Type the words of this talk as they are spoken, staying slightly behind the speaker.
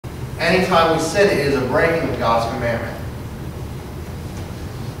Anytime we sin, it is a breaking of God's commandment.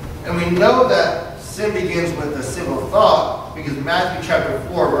 And we know that sin begins with a single thought because Matthew chapter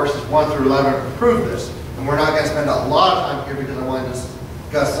 4, verses 1 through 11 prove this. And we're not going to spend a lot of time here because I want to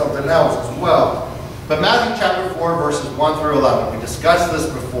discuss something else as well. But Matthew chapter 4, verses 1 through 11, we discussed this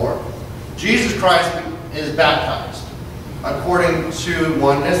before. Jesus Christ is baptized. According to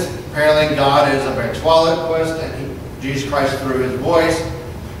oneness, apparently God is a ventriloquist, and Jesus Christ through his voice.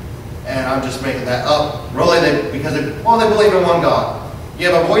 And I'm just making that up. Really, because they believe in one God.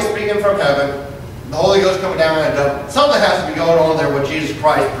 You have a voice speaking from heaven, the Holy Ghost coming down and something has to be going on there with Jesus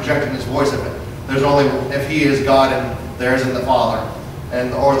Christ projecting his voice of it. There's only, if he is God and there isn't the Father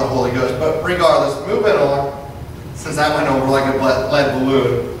or the Holy Ghost. But regardless, moving on, since that went over like a lead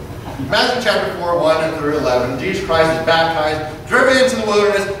balloon. Matthew chapter 4, 1 through 11, Jesus Christ is baptized, driven into the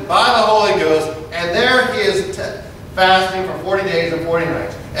wilderness by the Holy Ghost, and there he is fasting for 40 days and 40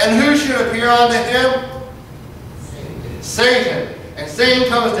 nights. And who should appear unto him? Satan. And Satan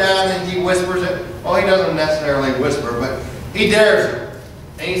comes down and he whispers it. Well, he doesn't necessarily whisper, but he dares him.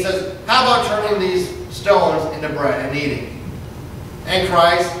 And he says, how about turning these stones into bread and eating? And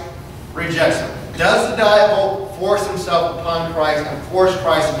Christ rejects him. Does the devil force himself upon Christ and force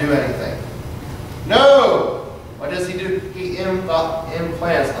Christ to do anything? No! What does he do? He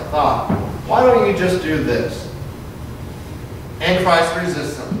implants a thought. Why don't you just do this? And Christ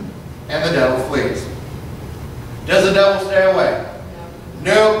resists him. And the devil flees. Does the devil stay away?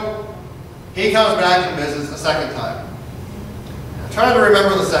 No. He comes back and visits a second time. I'm trying to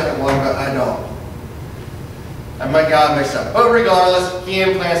remember the second one, but I don't. I might got mixed up. But regardless, he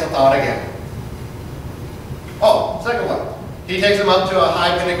implants a thought again. Oh, second one. He takes him up to a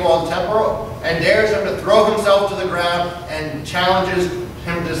high pinnacle on the temple and dares him to throw himself to the ground and challenges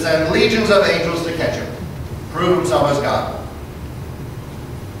him to send legions of angels to catch him. Prove himself as God.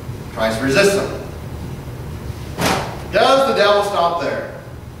 Christ resists him. Does the devil stop there?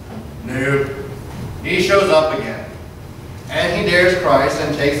 No. He shows up again. And he dares Christ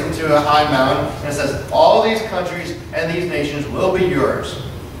and takes him to a high mountain and says, all these countries and these nations will be yours.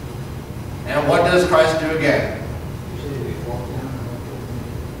 And what does Christ do again?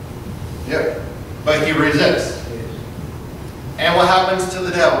 Yep. But he resists. And what happens to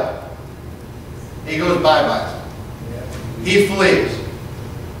the devil? He goes bye-bye. He flees.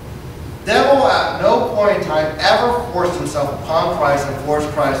 Devil at no point in time ever forced himself upon Christ and forced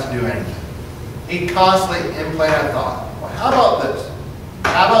Christ to do anything. He constantly implanted thought. Well, how about this?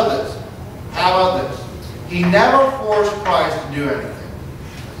 How about this? How about this? He never forced Christ to do anything.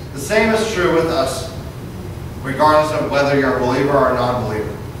 The same is true with us, regardless of whether you're a believer or a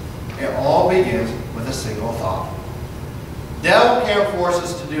non-believer. It all begins with a single thought. Devil can't force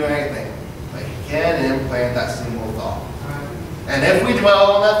us to do anything, but he can implant that single thought. And if we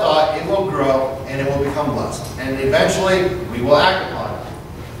dwell on that thought, it will grow and it will become lust. And eventually, we will act upon it.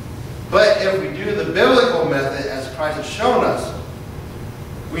 But if we do the biblical method, as Christ has shown us,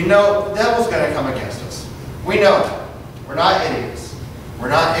 we know the devil's going to come against us. We know it. We're not idiots. We're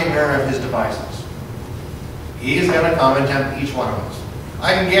not ignorant of his devices. He's going to come and tempt each one of us.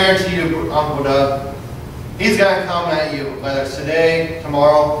 I can guarantee you, Uncle Doug, he's going to come at you, whether it's today,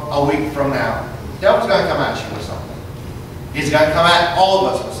 tomorrow, a week from now. The devil's going to come at you with something. He's going to come at all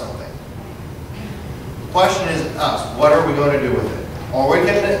of us with something. The question is us. What are we going to do with it? Are we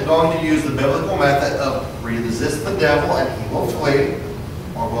going to use the biblical method of resist the devil and he will flee,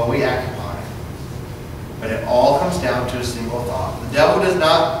 or will we act upon it? But it all comes down to a single thought. The devil does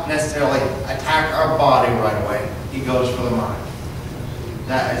not necessarily attack our body right away. He goes for the mind.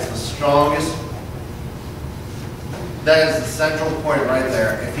 That is the strongest, that is the central point right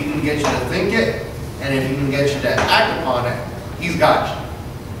there. If he can get you to think it, and if he can get you to act upon it, he's got you.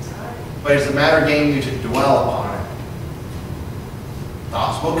 But it's a matter of getting you to dwell upon it.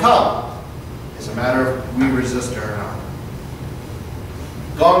 Thoughts will come. It's a matter of we resist it or not.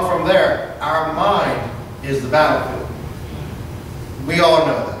 Going from there, our mind is the battlefield. We all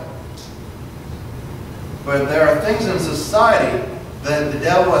know that. But there are things in society that the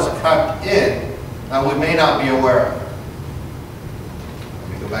devil has crept in that we may not be aware of. Let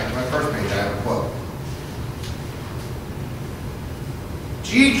me go back to my first page. I have a quote.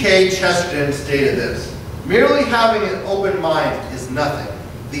 G.K. Chesterton stated this: merely having an open mind is nothing.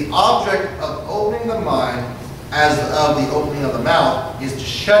 The object of opening the mind, as of the opening of the mouth, is to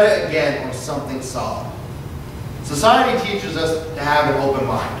shut it again on something solid. Society teaches us to have an open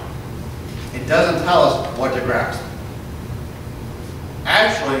mind. It doesn't tell us what to grasp.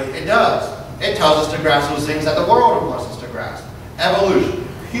 Actually, it does. It tells us to grasp those things that the world wants us to grasp. Evolution,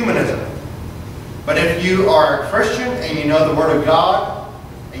 humanism. But if you are a Christian and you know the Word of God,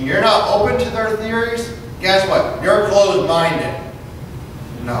 and you're not open to their theories, guess what? You're closed-minded.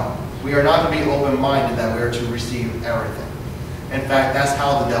 No, we are not to be open-minded, that we are to receive everything. In fact, that's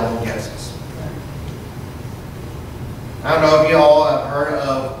how the devil gets us. I don't know if you all have heard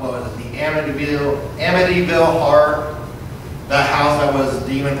of, what was it, the Amityville Horror, that house that was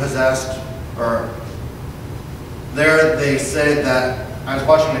demon-possessed. Or there they said that, I was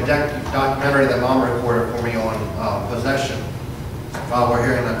watching a documentary that Mom recorded for me on possession while we're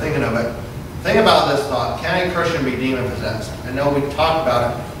here, and I'm thinking of it. Think about this thought: can a Christian be demon-possessed? I know we talked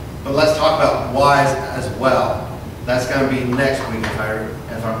about it, but let's talk about why as well. That's going to be next week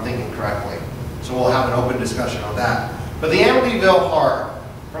if I'm thinking correctly. So we'll have an open discussion on that. But the Amityville Horror,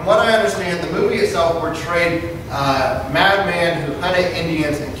 from what I understand, the movie itself portrayed a madman who hunted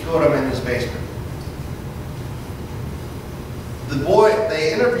Indians and killed them in his basement.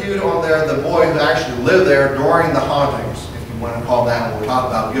 They interviewed on there the boy who actually lived there during the hauntings, if you want to call that, and we'll talk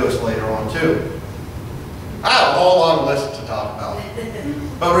about ghosts later on too. I have a whole long list to talk about.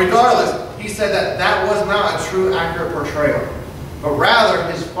 But regardless, he said that that was not a true, accurate portrayal, but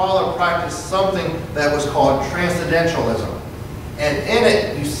rather his father practiced something that was called transcendentalism. And in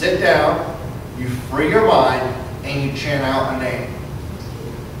it, you sit down, you free your mind, and you chant out a name.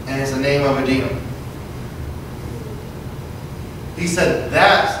 And it's the name of a demon. He said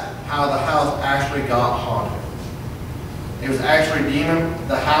that's how the house actually got haunted. It was actually a demon.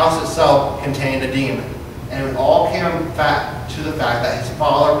 The house itself contained a demon. And it all came back to the fact that his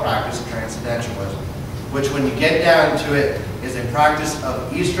father practiced transcendentalism, which when you get down to it is a practice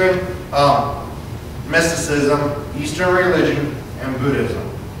of Eastern mysticism, Eastern religion, and Buddhism.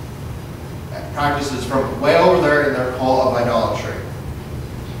 Practices from way over there in their cult of idolatry.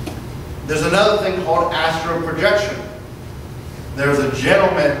 There's another thing called astral projection. There's a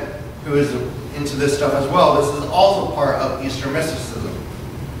gentleman who is into this stuff as well. This is also part of Eastern mysticism,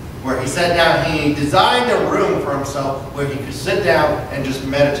 where he sat down, he designed a room for himself where he could sit down and just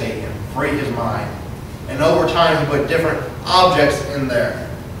meditate and free his mind. And over time, he put different objects in there,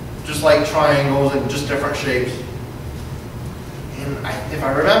 just like triangles and just different shapes. And if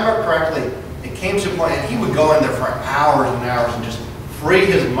I remember correctly, it came to a point, and he would go in there for hours and hours and just free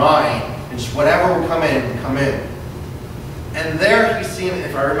his mind, and just whatever would come in, would come in. And there he seen,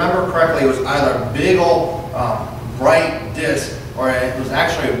 if I remember correctly, it was either a big old bright disc, or it was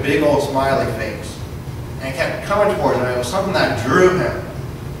actually a big old smiley face. And it kept coming towards him. It was something that drew him.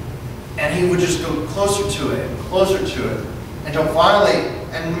 And he would just go closer to it and closer to it, until finally,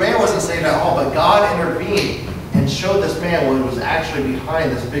 and the man wasn't saying at all, but God intervened and showed this man what was actually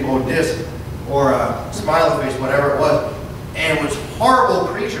behind this big old disc, or a smiley face, whatever it was. And it was horrible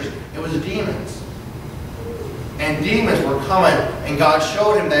creatures. It was demons. And demons were coming, and God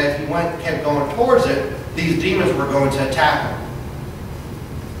showed him that if he kept going towards it, these demons were going to attack him.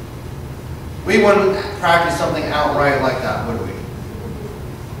 We wouldn't practice something outright like that, would we?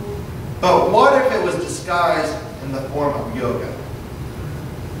 But what if it was disguised in the form of yoga?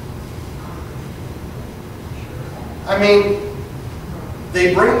 I mean,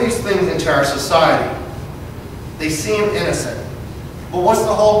 they bring these things into our society. They seem innocent. But what's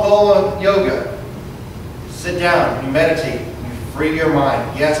the whole goal of yoga? Sit down, you meditate, you free your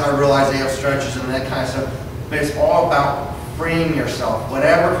mind. Yes, I realize they have stretches and that kind of stuff, but it's all about freeing yourself.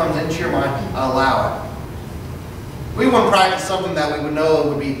 Whatever comes into your mind, allow it. We wouldn't practice something that we would know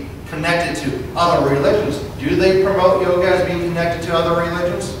would be connected to other religions. Do they promote yoga as being connected to other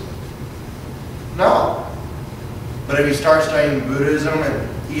religions? No. But if you start studying Buddhism and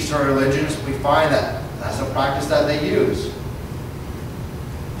Eastern religions, we find that that's a practice that they use.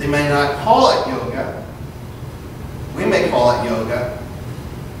 They may not call it yoga. We may call it yoga,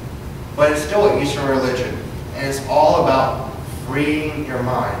 but it's still an Eastern religion, and it's all about freeing your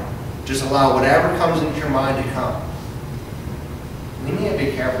mind. Just allow whatever comes into your mind to come. We need to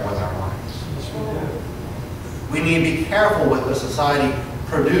be careful with our minds. We need to be careful with what society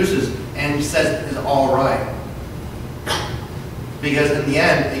produces and says is all right, because in the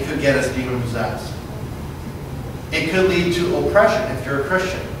end, it could get us demon-possessed. It could lead to oppression if you're a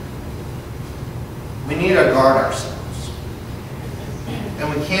Christian. We need to guard ourselves. And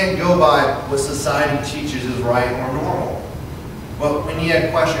we can't go by what society teaches is right or normal. But we need to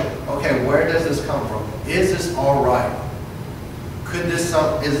question, okay, where does this come from? Is this all right? Is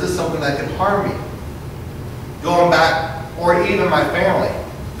this something that could harm me? Going back, or even my family,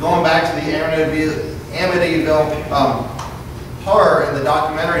 going back to the Amityville horror in the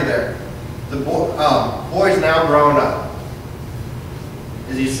documentary there. The boy's now grown up.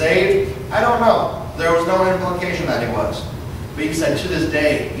 Is he saved? I don't know. There was no implication that he was. But he said to this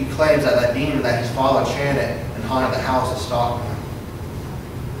day, he claims that that demon that his father chanted and haunted the house is stalking him.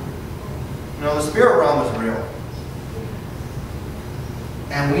 You know, the spirit realm is real.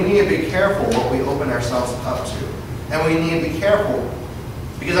 And we need to be careful what we open ourselves up to. And we need to be careful,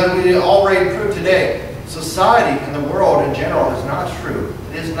 because as we already proved today, society and the world in general is not true.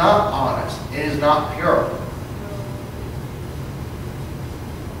 It is not honest. It is not pure.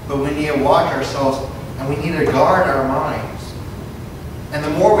 But we need to watch ourselves, and we need to guard our minds. And the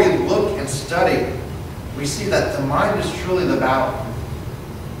more we look and study, we see that the mind is truly the battle.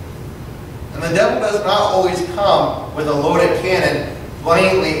 And the devil does not always come with a loaded cannon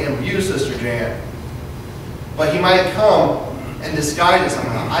blatantly imbue Sister Jan. But he might come and disguise it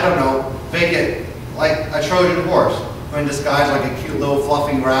somehow. I don't know, make it like a Trojan horse, when disguised like a cute little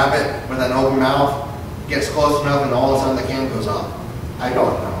fluffy rabbit with an open mouth, gets close enough and all of a sudden the cannon goes off. I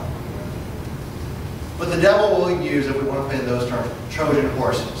don't know. But the devil will use, if we want to put in those terms, Trojan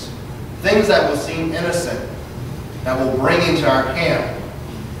horses. Things that will seem innocent, that will bring into our camp.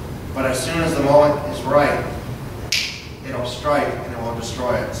 But as soon as the moment is right, it'll strike and it will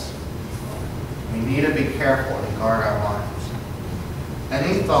destroy us. We need to be careful and guard our minds.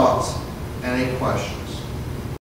 Any thoughts? Any questions?